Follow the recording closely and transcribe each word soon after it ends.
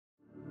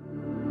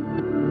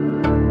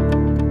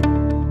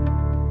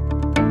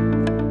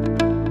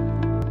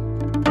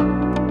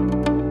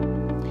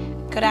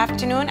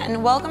afternoon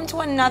and welcome to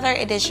another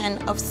edition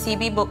of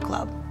CB Book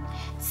Club.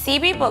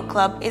 CB Book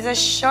Club is a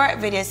short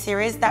video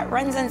series that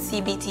runs on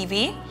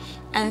CBTV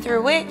and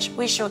through which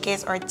we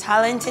showcase our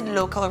talented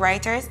local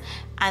writers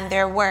and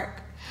their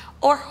work.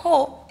 Our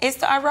hope is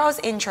to arouse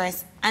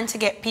interest and to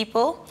get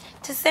people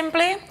to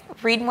simply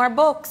read more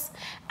books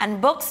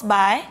and books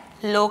by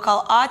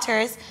local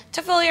authors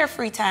to fill your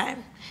free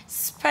time,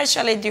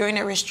 especially during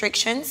the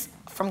restrictions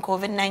from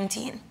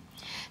COVID-19.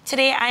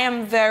 Today, I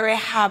am very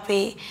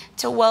happy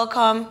to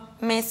welcome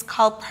Miss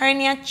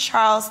Calpernia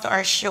Charles to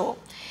our show.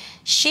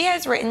 She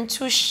has written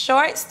 2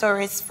 short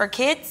stories for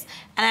kids,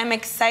 and I'm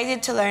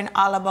excited to learn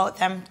all about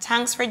them.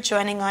 Thanks for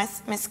joining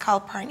us, Miss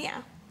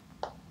Calpernia.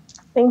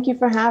 Thank you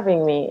for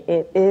having me.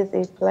 It is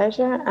a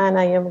pleasure, and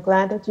I am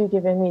glad that you've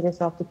given me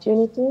this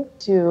opportunity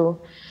to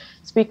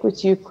speak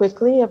with you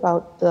quickly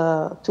about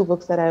the 2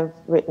 books that I've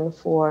written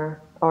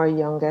for our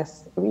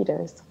youngest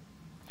readers.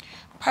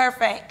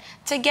 Perfect.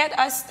 To get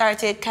us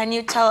started, can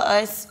you tell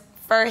us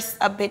first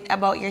a bit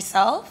about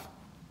yourself?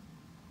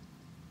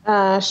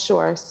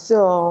 Sure.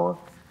 So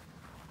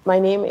my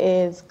name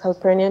is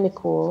Calpernia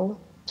Nicole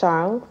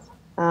Charles.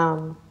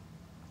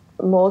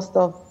 Most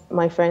of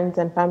my friends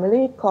and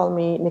family call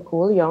me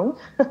Nicole Young.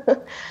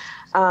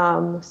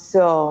 And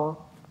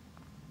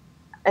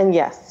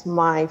yes,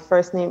 my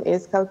first name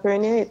is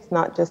Calpernia. It's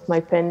not just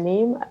my pen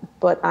name,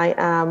 but I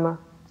am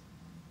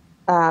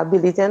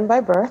Belizean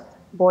by birth,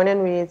 born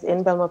and raised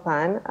in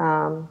Belmopan.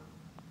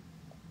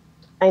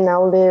 I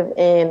now live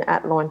in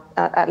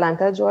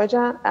Atlanta,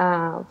 Georgia,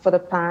 for the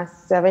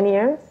past 7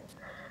 years.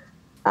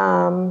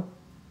 I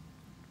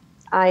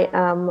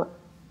am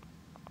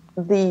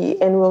the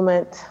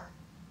enrollment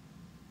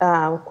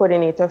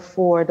coordinator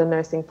for the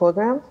nursing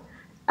program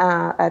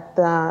at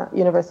the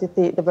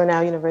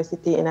Burnell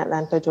University in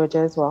Atlanta, Georgia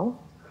as well.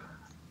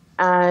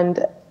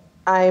 And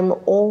I'm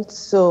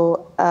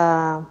also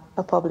a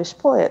published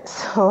poet,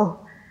 so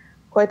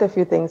quite a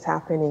few things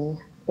happening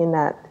in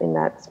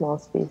that small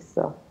space.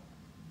 So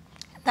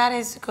that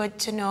is good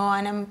to know,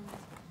 and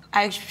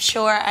I'm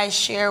sure I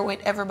share with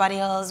everybody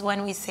else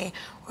when we say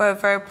we're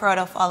very proud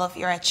of all of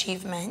your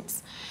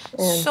achievements.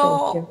 And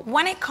so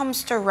when it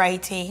comes to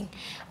writing,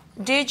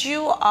 did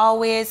you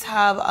always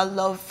have a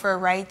love for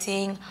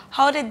writing?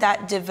 How did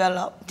that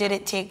develop? Did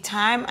it take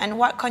time, and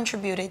what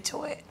contributed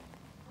to it?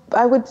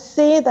 I would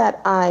say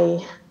that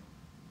I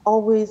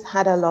always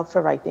had a love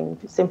for writing,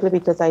 simply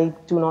because I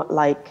do not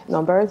like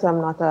numbers. I'm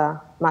not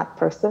a math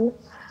person.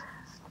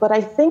 But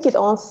I think it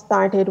all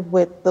started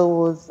with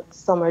those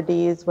summer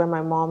days where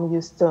my mom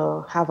used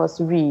to have us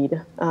read.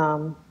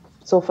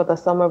 So for the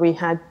summer, we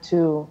had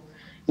to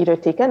either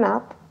take a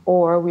nap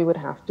or we would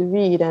have to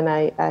read. And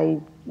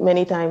I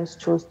many times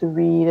chose to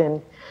read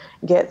and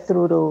get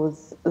through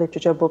those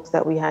literature books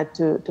that we had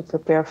to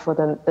prepare for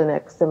the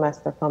next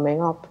semester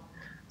coming up.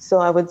 So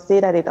I would say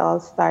that it all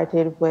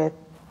started with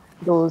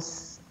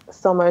those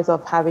summers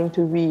of having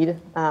to read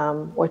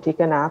or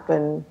take a nap.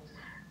 And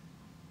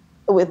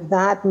with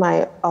that,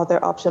 my other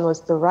option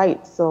was to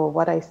write. So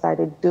what I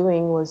started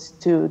doing was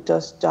to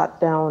just jot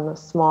down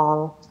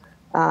small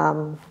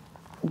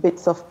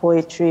bits of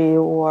poetry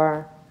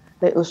or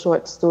little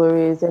short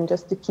stories, and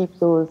just to keep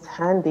those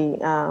handy.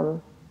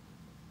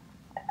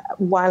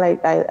 While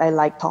I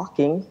like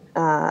talking,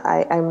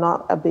 I'm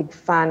not a big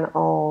fan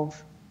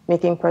of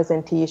making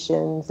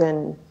presentations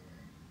and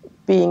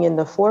being in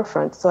the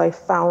forefront. So I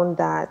found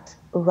that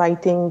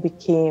writing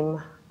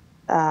became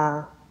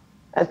a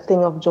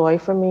thing of joy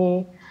for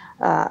me,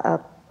 a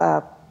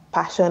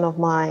passion of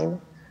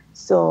mine.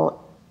 So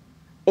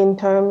in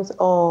terms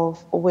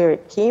of where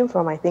it came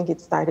from, I think it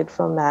started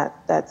from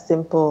that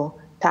simple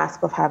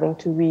task of having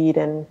to read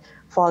and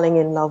falling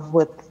in love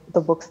with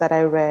the books that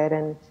I read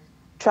and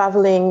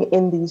traveling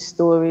in these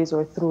stories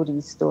or through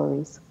these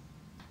stories.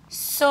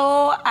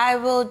 So I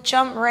will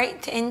jump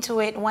right into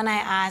it when I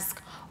ask,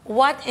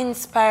 what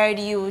inspired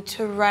you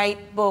to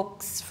write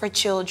books for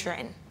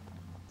children?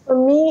 For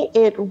me,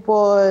 it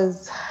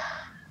was,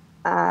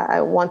 I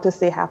want to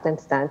say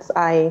happenstance.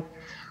 I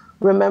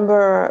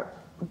remember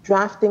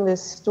drafting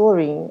this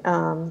story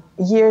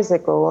years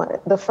ago.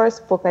 The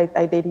first book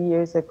I did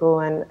years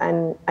ago,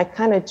 and I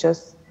kind of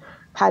just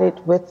had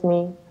it with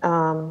me.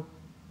 I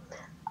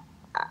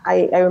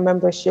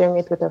remember sharing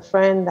it with a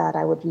friend that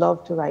I would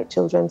love to write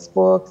children's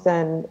books,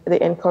 and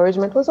the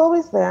encouragement was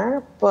always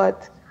there,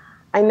 but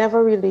I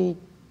never really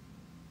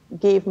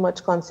gave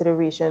much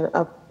consideration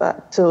to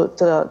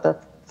the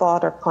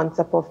thought or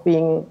concept of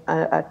being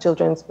a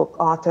children's book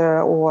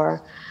author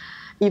or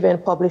even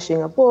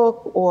publishing a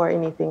book or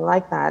anything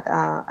like that.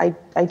 I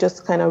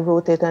just kind of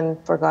wrote it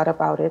and forgot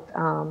about it.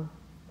 A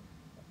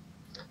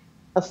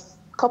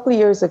couple of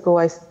years ago,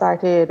 I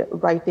started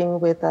writing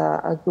with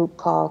a group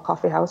called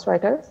Coffee House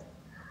Writers.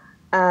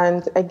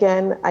 And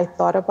again, I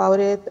thought about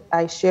it.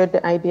 I shared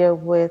the idea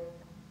with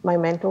my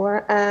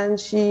mentor, and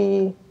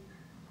she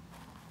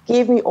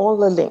gave me all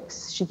the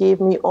links. She gave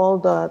me all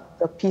the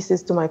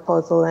pieces to my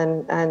puzzle,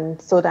 and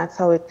so that's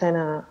how it kind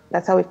of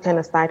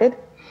started.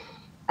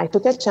 I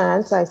took a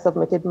chance. I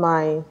submitted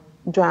my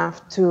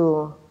draft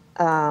to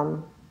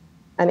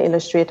an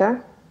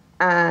illustrator,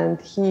 and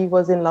he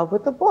was in love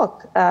with the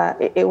book.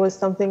 It was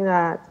something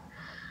that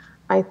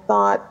I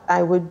thought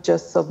I would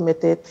just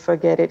submit it,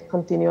 forget it,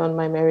 continue on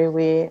my merry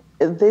way.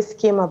 This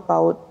came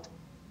about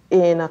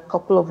in a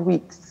couple of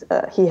weeks.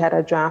 He had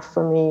a draft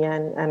for me,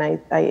 and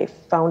I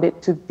found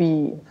it to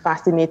be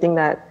fascinating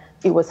that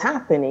it was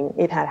happening.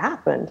 It had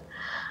happened.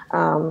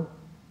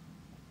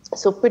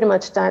 So pretty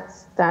much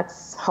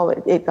that's how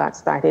it got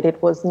started.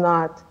 It was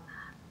not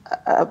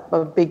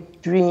a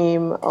big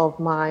dream of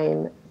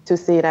mine to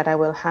say that I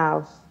will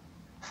have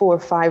 4 or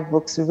 5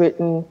 books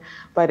written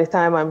by the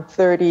time I'm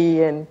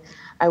 30, and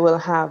I will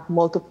have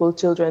multiple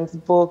children's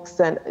books.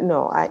 And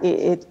no,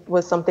 it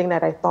was something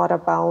that I thought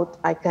about.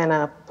 I kind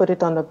of put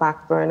it on the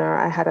back burner.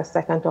 I had a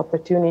second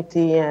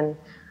opportunity, and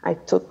I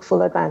took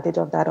full advantage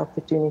of that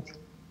opportunity.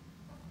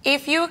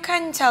 If you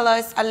can tell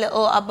us a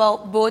little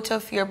about both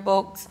of your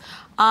books,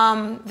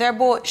 they're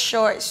both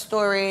short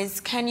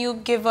stories. Can you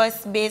give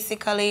us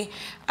basically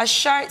a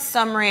short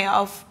summary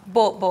of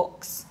both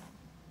books?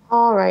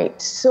 All right.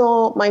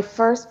 So my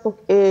first book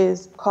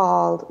is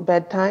called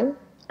Bedtime,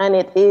 and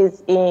it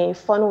is a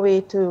fun way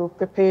to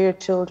prepare your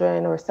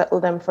children or settle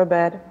them for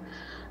bed.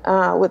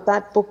 With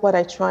that book, what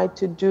I tried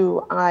to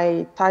do,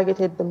 I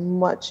targeted the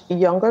much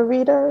younger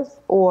readers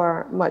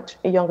or much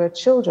younger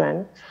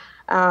children.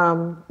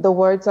 The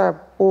words are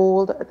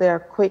bold, they're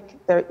quick,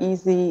 they're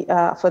easy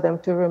for them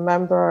to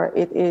remember.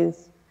 It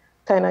is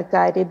kind of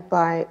guided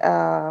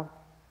by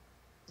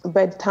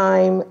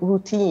bedtime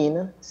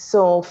routine.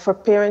 So for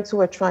parents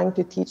who are trying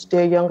to teach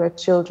their younger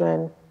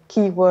children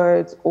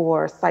keywords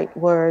or sight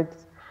words,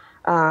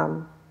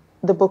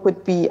 the book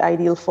would be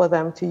ideal for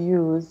them to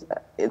use.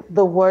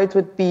 The words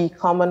would be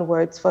common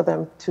words for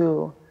them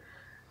to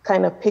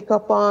kind of pick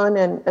up on,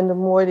 and the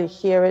more they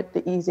hear it,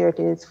 the easier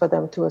it is for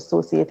them to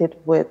associate it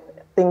with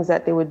things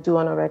that they would do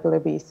on a regular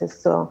basis.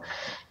 So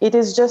it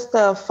is just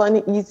a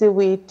fun, easy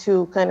way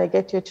to kind of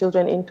get your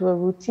children into a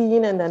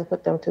routine and then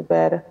put them to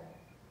bed.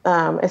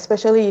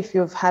 Especially if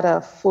you've had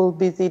a full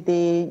busy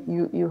day,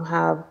 you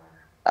have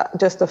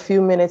just a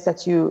few minutes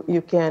that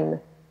you can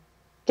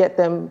get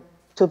them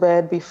to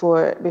bed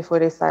before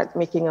they start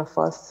making a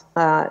fuss.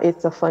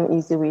 It's a fun,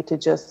 easy way to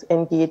just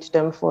engage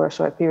them for a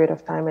short period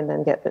of time and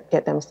then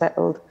get them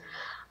settled.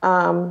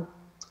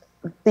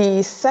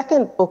 The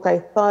second book I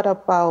thought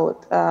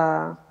about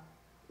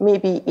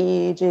maybe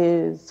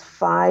ages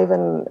 5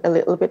 and a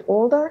little bit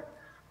older,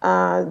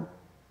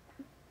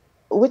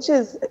 which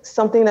is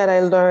something that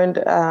I learned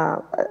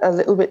a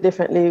little bit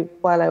differently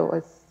while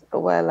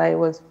I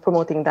was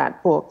promoting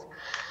that book.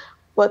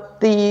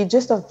 But the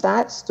gist of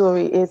that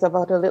story is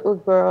about a little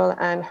girl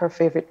and her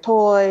favorite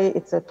toy.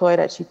 It's a toy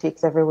that she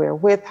takes everywhere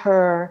with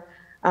her.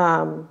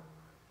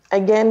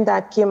 Again,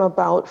 that came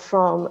about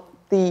from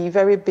the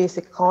very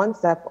basic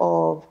concept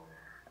of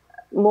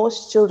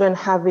most children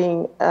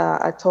having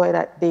a toy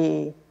that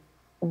they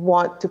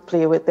want to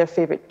play with, their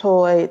favorite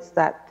toy. It's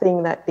that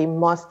thing that they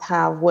must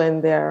have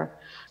when they're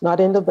not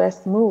in the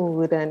best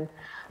mood, and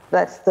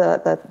that's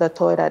the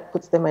toy that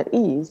puts them at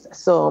ease.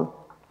 So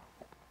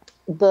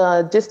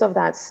the gist of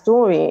that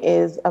story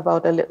is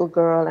about a little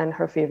girl and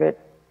her favorite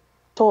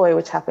toy,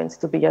 which happens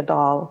to be a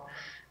doll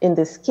in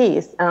this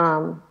case.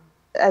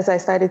 As I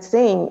started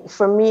saying,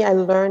 for me, I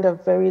learned a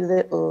very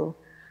little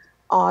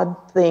odd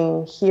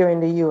thing here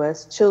in the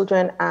US.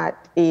 Children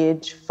at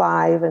age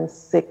 5 and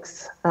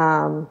 6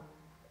 can't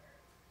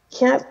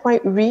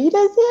quite read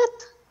as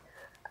yet,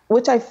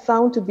 which I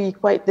found to be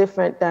quite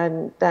different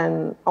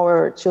than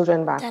our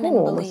children back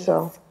home.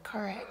 So,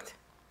 correct.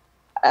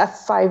 A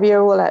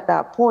 5-year-old at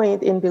that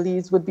point in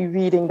Belize would be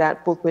reading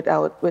that book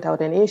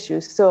without any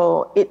issues.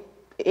 So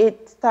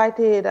it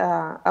started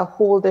a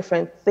whole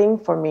different thing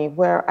for me,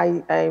 where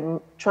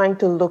I'm trying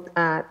to look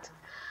at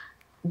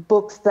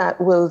books that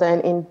will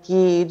then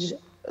engage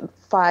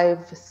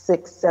 5,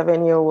 6,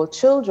 7-year-old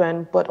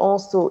children, but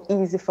also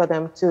easy for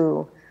them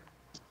to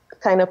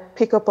kind of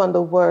pick up on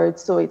the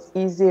words, so it's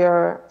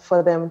easier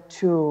for them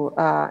to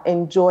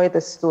enjoy the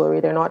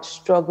story. They're not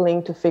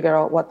struggling to figure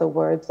out what the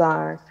words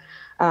are.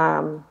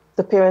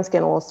 The parents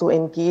can also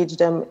engage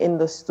them in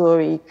the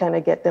story, kind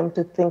of get them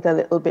to think a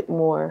little bit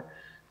more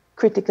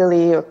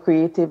critically or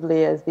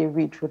creatively as they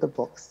read through the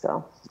book.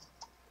 So,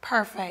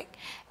 perfect.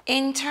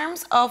 In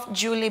terms of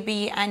Julie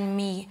B. and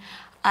Me,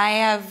 I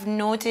have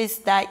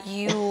noticed that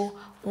you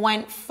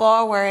went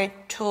forward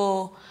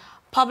to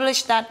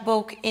publish that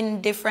book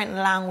in different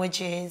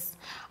languages.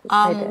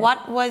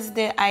 What was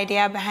the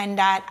idea behind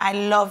that? I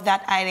love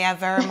that idea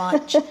very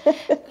much.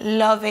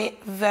 Love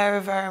it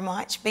very, very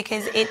much,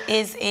 because it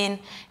is in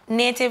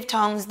native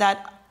tongues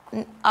that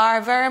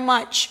are very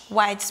much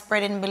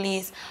widespread in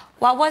Belize.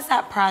 What was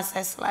that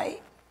process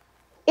like?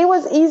 It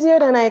was easier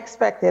than I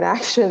expected,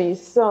 actually.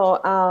 So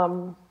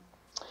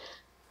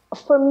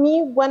for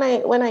me, when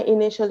I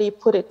initially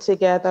put it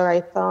together,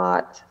 I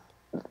thought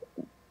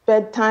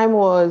Bedtime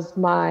was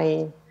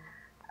my,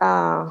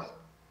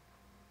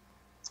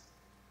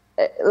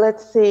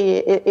 let's say,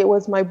 it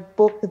was my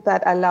book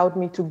that allowed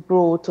me to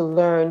grow, to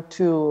learn,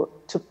 to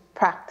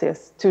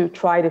practice, to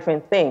try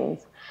different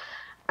things.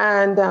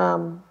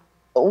 And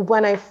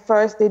when I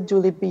first did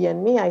Julie B.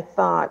 and Me, I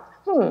thought,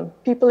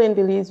 people in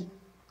Belize,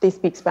 they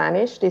speak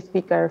Spanish, they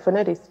speak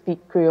Garifuna, they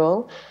speak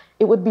Creole.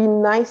 It would be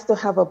nice to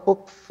have a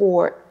book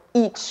for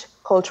each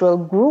cultural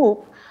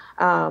group.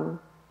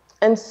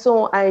 And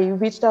so I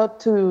reached out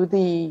to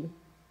the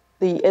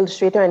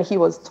illustrator, and he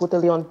was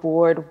totally on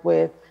board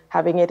with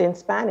having it in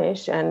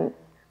Spanish. And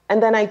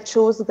then I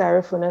chose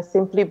Garifuna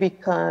simply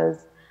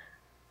because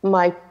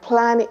my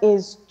plan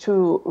is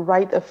to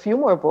write a few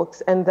more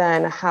books and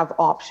then have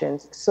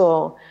options.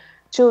 So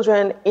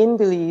children in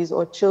Belize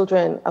or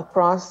children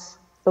across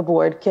the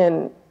board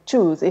can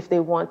choose if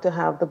they want to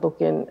have the book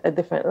in a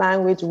different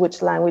language,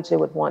 which language they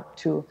would want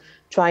to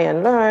try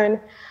and learn.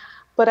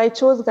 But I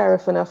chose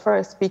Garifuna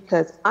first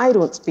because I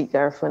don't speak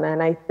Garifuna,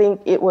 and I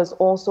think it was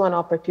also an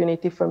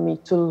opportunity for me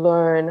to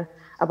learn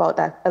about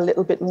that, a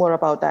little bit more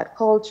about that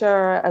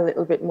culture, a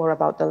little bit more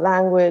about the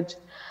language.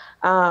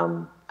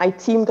 I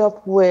teamed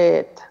up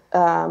with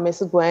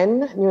Miss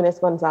Gwen Nunes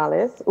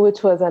Gonzalez,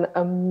 which was an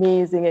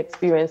amazing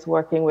experience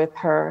working with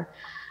her.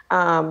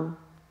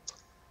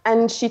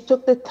 And she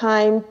took the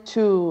time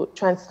to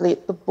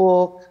translate the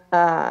book.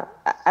 I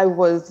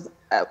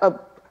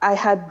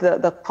had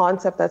the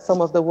concept that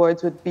some of the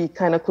words would be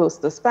kind of close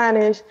to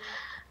Spanish.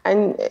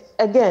 And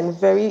again,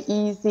 very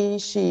easy.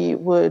 She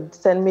would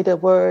send me the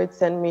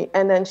words, and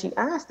then she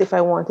asked if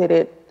I wanted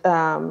it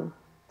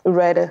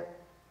read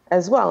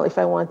as well, if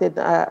I wanted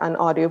an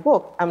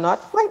audiobook. I'm not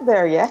quite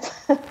there yet,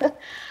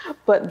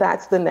 but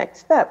that's the next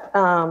step.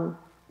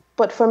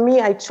 But for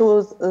me, I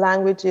chose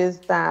languages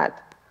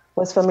that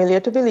was familiar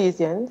to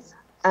Belizeans.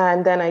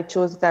 And then I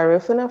chose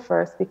Garifuna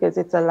first because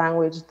it's a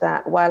language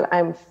that, while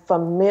I'm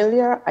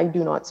familiar, I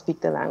do not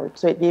speak the language.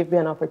 So it gave me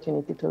an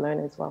opportunity to learn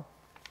as well.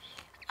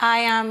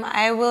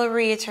 I will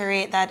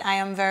reiterate that I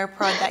am very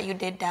proud that you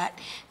did that.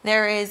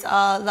 There is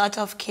a lot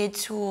of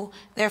kids who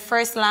their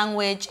first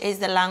language is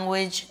the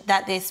language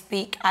that they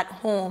speak at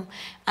home.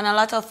 And a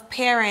lot of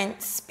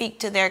parents speak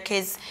to their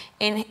kids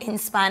in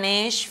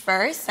Spanish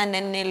first, and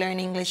then they learn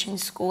English in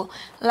school.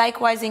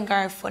 Likewise in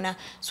Garifuna.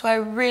 So I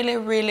really,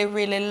 really,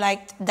 really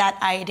liked that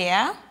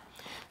idea.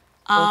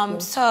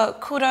 So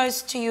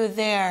kudos to you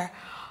there.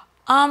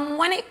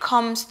 When it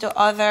comes to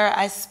other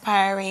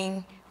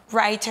aspiring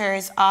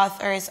writers,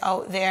 authors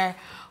out there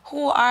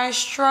who are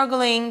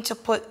struggling to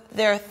put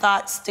their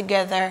thoughts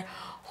together,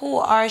 who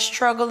are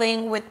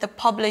struggling with the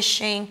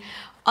publishing,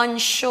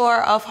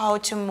 unsure of how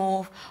to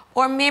move,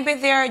 or maybe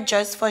they're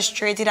just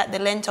frustrated at the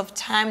length of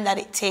time that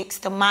it takes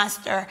to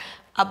master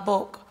a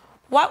book,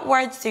 what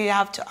words do you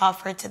have to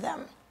offer to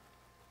them?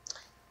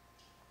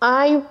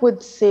 I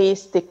would say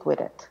stick with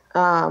it.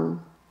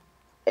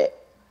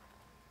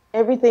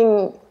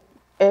 Everything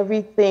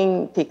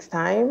takes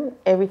time.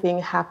 Everything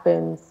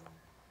happens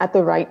at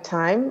the right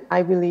time,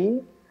 I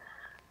believe.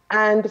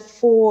 And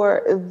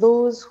for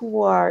those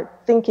who are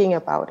thinking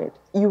about it,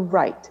 you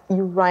write.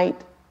 You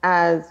write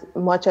as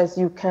much as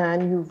you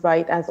can. You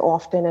write as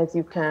often as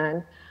you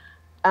can.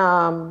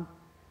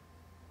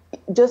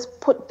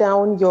 Just put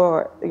down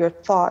your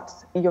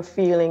thoughts, your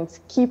feelings.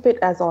 Keep it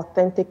as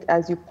authentic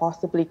as you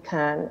possibly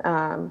can.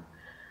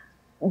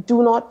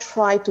 Do not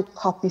try to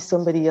copy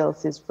somebody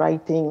else's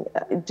writing.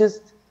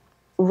 Just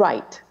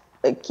write.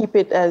 Keep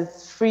it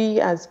as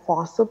free as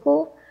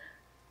possible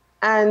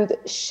and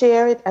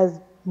share it as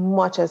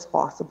much as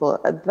possible.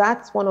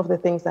 That's one of the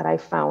things that I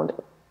found.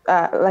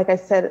 Like I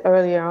said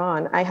earlier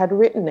on, I had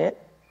written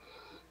it.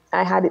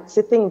 I had it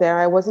sitting there.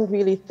 I wasn't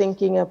really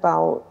thinking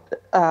about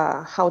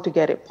how to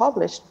get it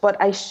published, but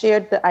I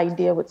shared the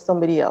idea with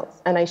somebody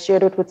else, and I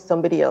shared it with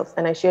somebody else,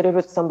 and I shared it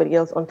with somebody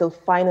else until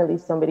finally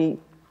somebody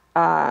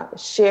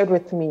shared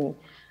with me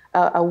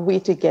a way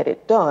to get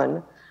it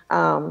done.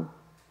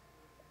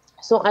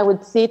 So I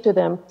would say to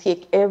them,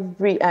 take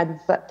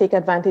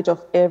advantage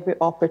of every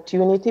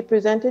opportunity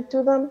presented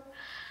to them.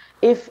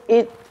 If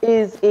it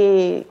is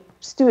a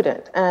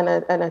student and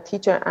a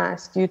teacher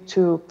asks you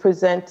to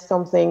present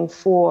something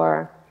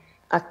for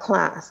a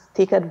class,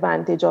 take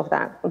advantage of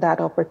that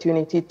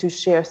opportunity to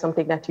share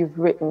something that you've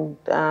written.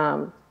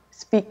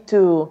 Speak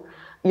to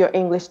your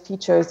English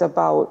teachers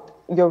about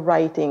your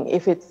writing.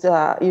 If it's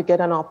you get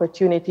an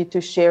opportunity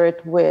to share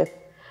it with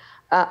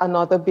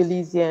another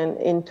Belizean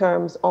in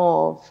terms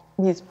of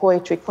these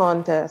poetry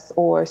contests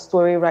or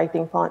story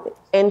writing contests,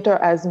 enter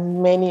as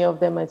many of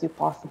them as you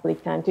possibly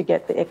can to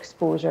get the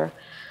exposure.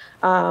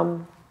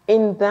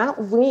 In that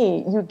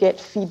way, you get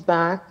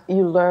feedback,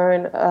 you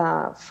learn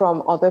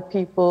from other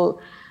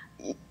people.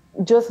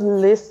 Just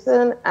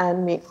listen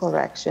and make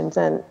corrections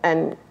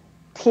and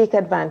take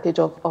advantage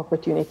of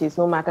opportunities,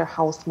 no matter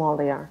how small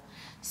they are.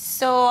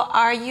 So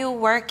are you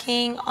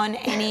working on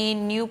any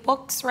new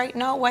books right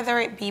now, whether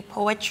it be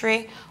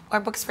poetry or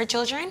books for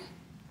children?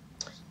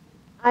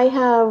 I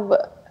have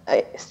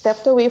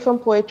stepped away from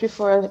poetry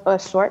for a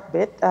short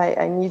bit.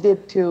 I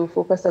needed to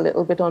focus a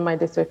little bit on my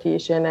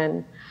dissertation,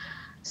 and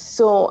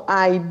so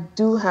I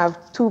do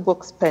have 2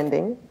 books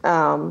pending.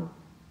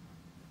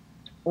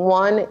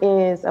 One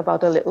is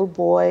about a little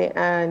boy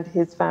and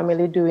his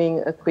family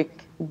doing a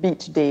quick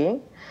beach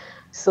day,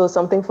 so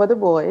something for the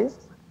boys.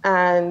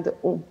 And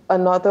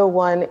another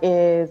one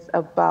is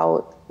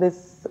about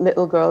this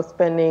little girl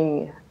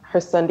spending her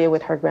Sunday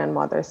with her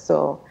grandmother.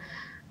 So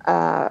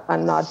a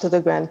nod to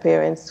the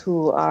grandparents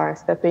who are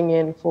stepping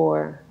in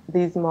for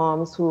these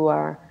moms who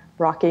are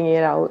rocking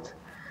it out.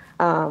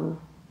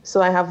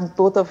 So I have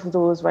both of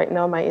those right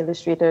now. My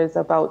illustrator is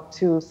about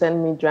to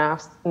send me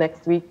drafts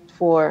next week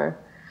for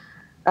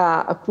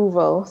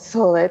approval.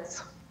 So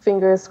let's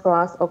fingers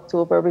crossed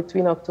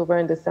between October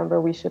and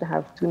December, we should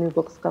have 2 new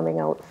books coming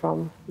out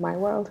from my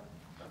world.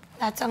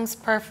 That sounds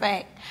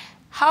perfect.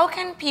 How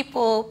can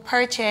people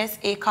purchase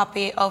a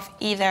copy of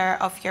either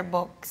of your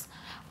books?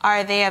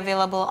 Are they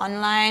available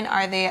online?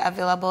 Are they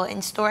available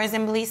in stores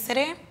in Belize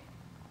City?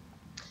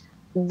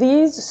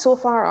 These so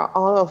far are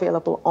all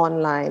available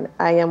online.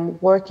 I am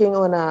working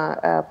on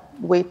a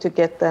way to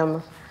get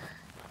them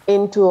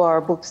into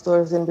our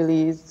bookstores in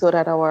Belize so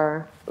that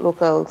our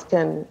locals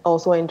can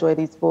also enjoy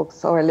these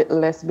books. Our little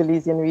less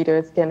Belizean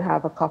readers can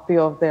have a copy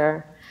of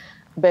their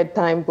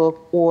bedtime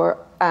book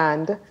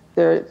and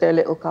their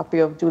little copy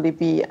of Julie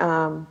B.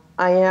 I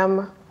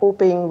am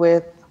hoping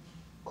with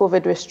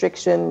COVID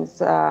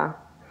restrictions,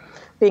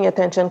 paying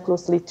attention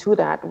closely to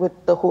that with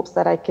the hopes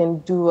that I can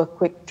do a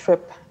quick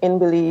trip in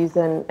Belize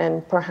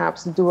and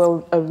perhaps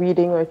do a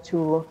reading or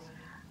two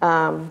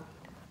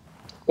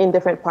in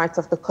different parts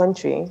of the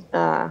country.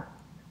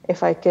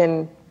 If I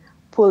can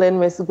pull in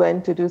Miss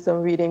Gwen to do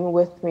some reading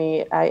with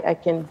me, I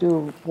can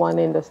do one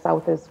in the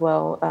South as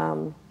well,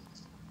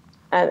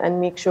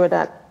 and make sure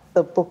that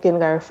the book in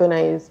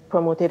Garifuna is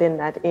promoted in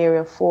that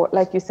area for,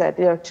 like you said,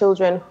 there are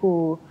children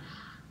who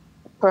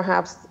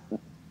perhaps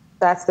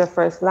that's their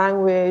first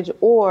language,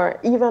 or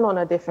even on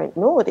a different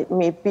note, it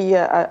may be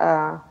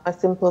a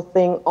simple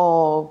thing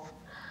of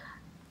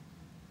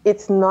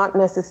it's not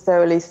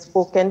necessarily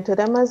spoken to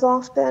them as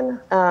often.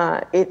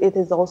 It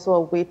is also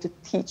a way to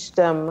teach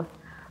them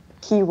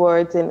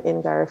keywords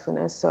in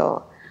Garifuna.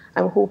 So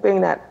I'm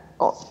hoping that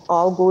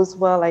all goes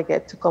well. I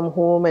get to come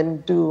home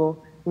and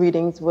do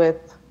readings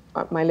with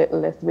my little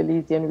less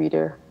Belizean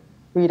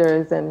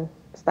readers and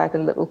start a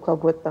little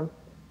club with them.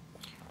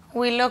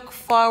 We look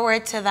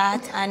forward to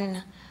that,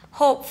 and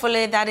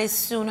hopefully that is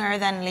sooner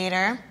than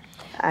later.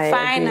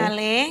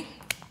 Finally,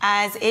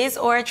 as is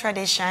our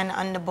tradition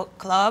on the book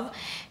club,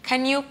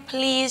 can you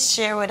please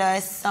share with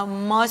us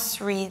some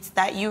must-reads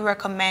that you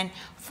recommend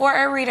for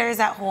our readers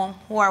at home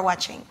who are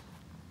watching?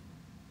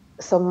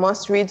 Some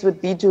must-reads would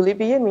be Julie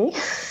B. and me.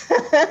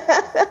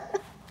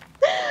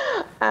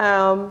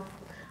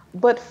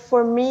 But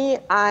for me,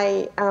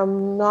 I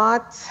am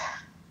not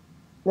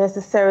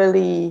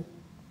necessarily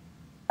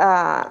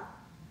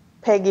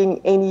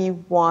pegging any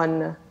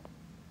one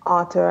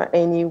author,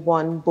 any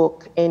one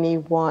book, any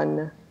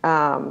one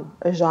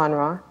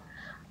genre.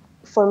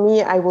 For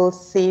me, I will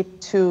say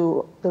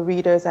to the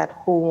readers at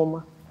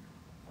home,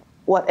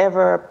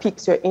 whatever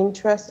piques your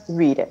interest,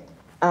 read it.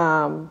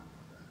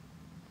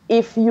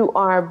 If you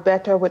are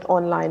better with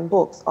online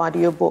books,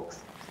 audiobooks,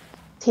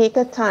 take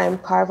a time,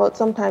 carve out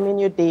some time in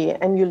your day,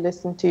 and you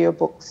listen to your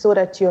book so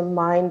that your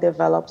mind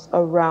develops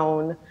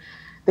around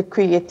the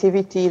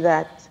creativity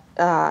that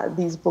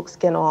these books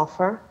can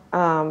offer.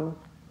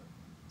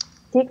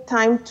 Take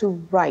time to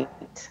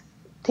write.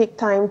 Take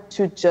time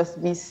to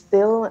just be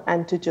still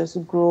and to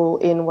just grow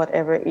in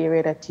whatever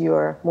area that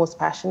you're most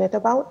passionate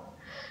about.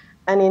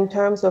 And in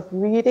terms of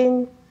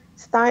reading,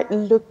 start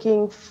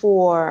looking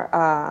for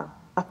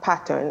a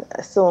pattern.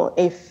 So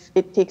if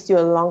it takes you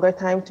a longer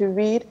time to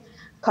read,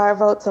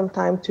 carve out some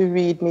time to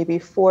read maybe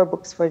 4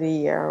 books for the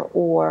year,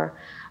 or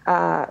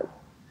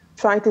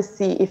try to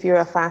see if you're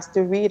a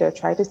faster reader,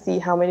 try to see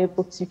how many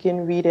books you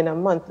can read in a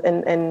month,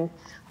 and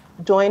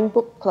join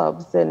book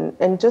clubs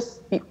and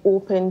just be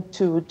open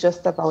to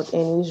just about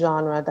any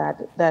genre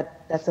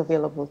that's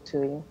available to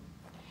you.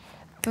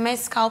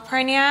 Miss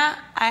Calpernia,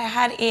 I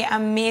had an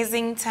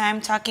amazing time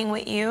talking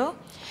with you,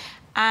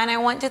 and I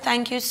want to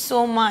thank you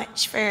so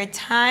much for your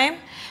time,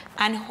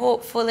 and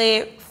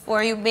hopefully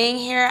for you being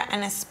here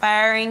and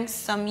inspiring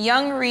some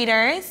young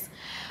readers.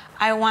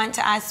 I want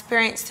to ask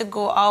parents to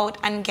go out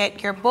and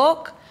get your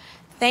book.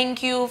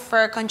 Thank you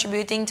for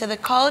contributing to the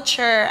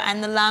culture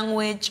and the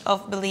language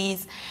of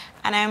Belize,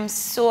 and I'm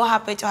so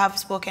happy to have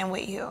spoken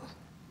with you.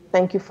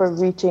 Thank you for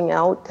reaching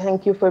out.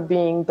 Thank you for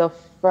being the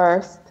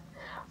first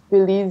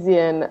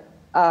Belizean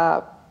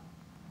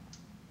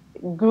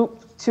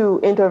group to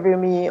interview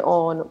me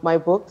on my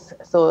books.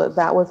 So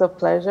that was a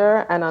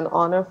pleasure and an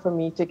honor for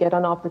me to get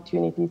an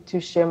opportunity to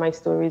share my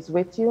stories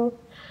with you.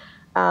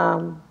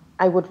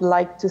 I would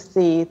like to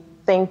say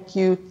thank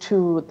you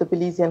to the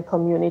Belizean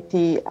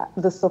community.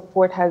 The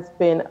support has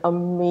been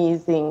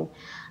amazing.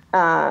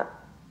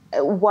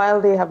 While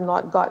they have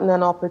not gotten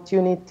an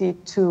opportunity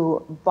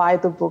to buy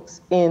the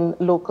books in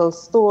local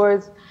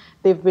stores,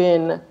 they've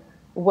been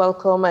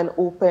welcome and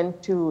open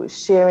to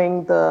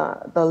sharing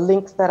the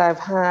links that I've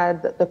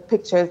had, the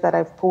pictures that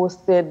I've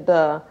posted.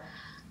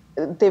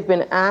 They've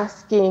been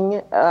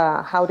asking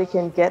how they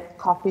can get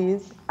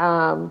copies.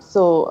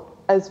 So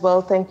as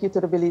well, thank you to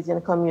the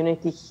Belizean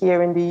community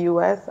here in the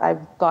US.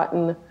 I've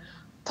gotten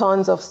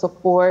tons of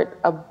support.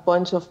 A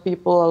bunch of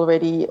people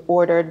already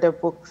ordered their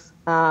books,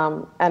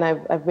 and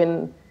I've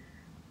been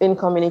in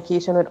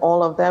communication with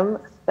all of them.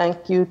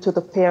 Thank you to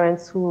the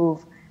parents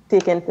who've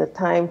taken the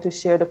time to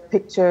share the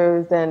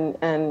pictures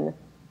and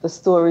the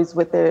stories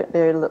with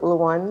their little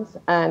ones.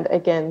 And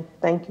again,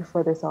 thank you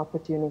for this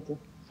opportunity.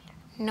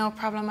 No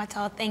problem at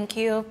all. Thank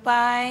you.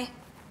 Bye.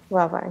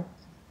 Bye-bye.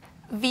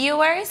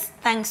 Viewers,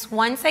 thanks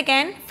once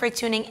again for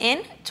tuning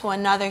in to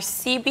another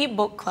CB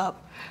Book Club.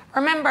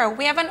 Remember,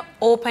 we have an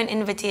open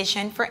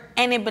invitation for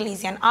any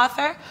Belizean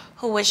author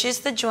who wishes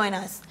to join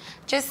us.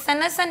 Just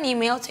send us an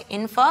email to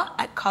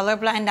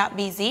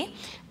info@colorblind.bz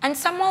and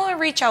someone will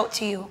reach out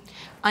to you.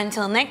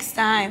 Until next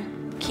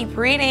time, keep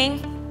reading.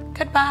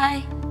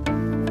 Goodbye.